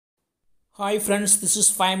Hi friends, this is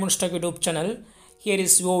 5 Minutes Tech YouTube channel. Here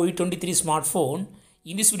is Vivo V23 smartphone.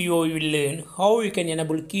 In this video, we will learn how you can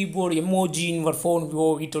enable keyboard emoji in your phone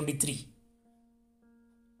Vivo V23.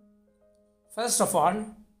 First of all,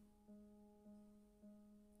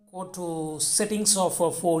 go to settings of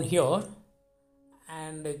your phone here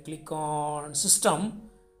and click on system.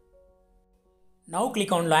 Now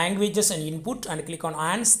click on languages and input and click on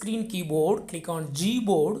on-screen keyboard. Click on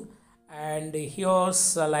Gboard and here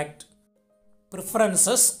select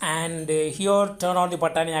preferences and here turn on the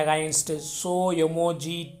button against show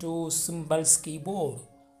emoji to symbols keyboard.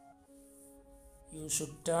 You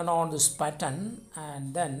should turn on this button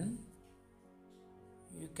and then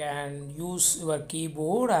you can use your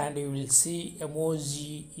keyboard and you will see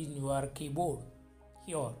emoji in your keyboard.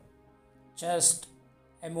 Here just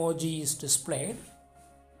emoji is displayed.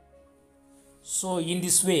 So in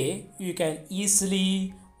this way you can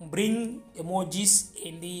easily bring emojis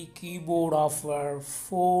in the keyboard of our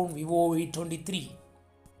phone Vivo V23.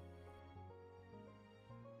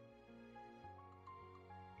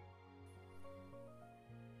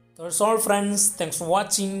 That's all friends. Thanks for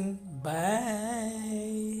watching. Bye.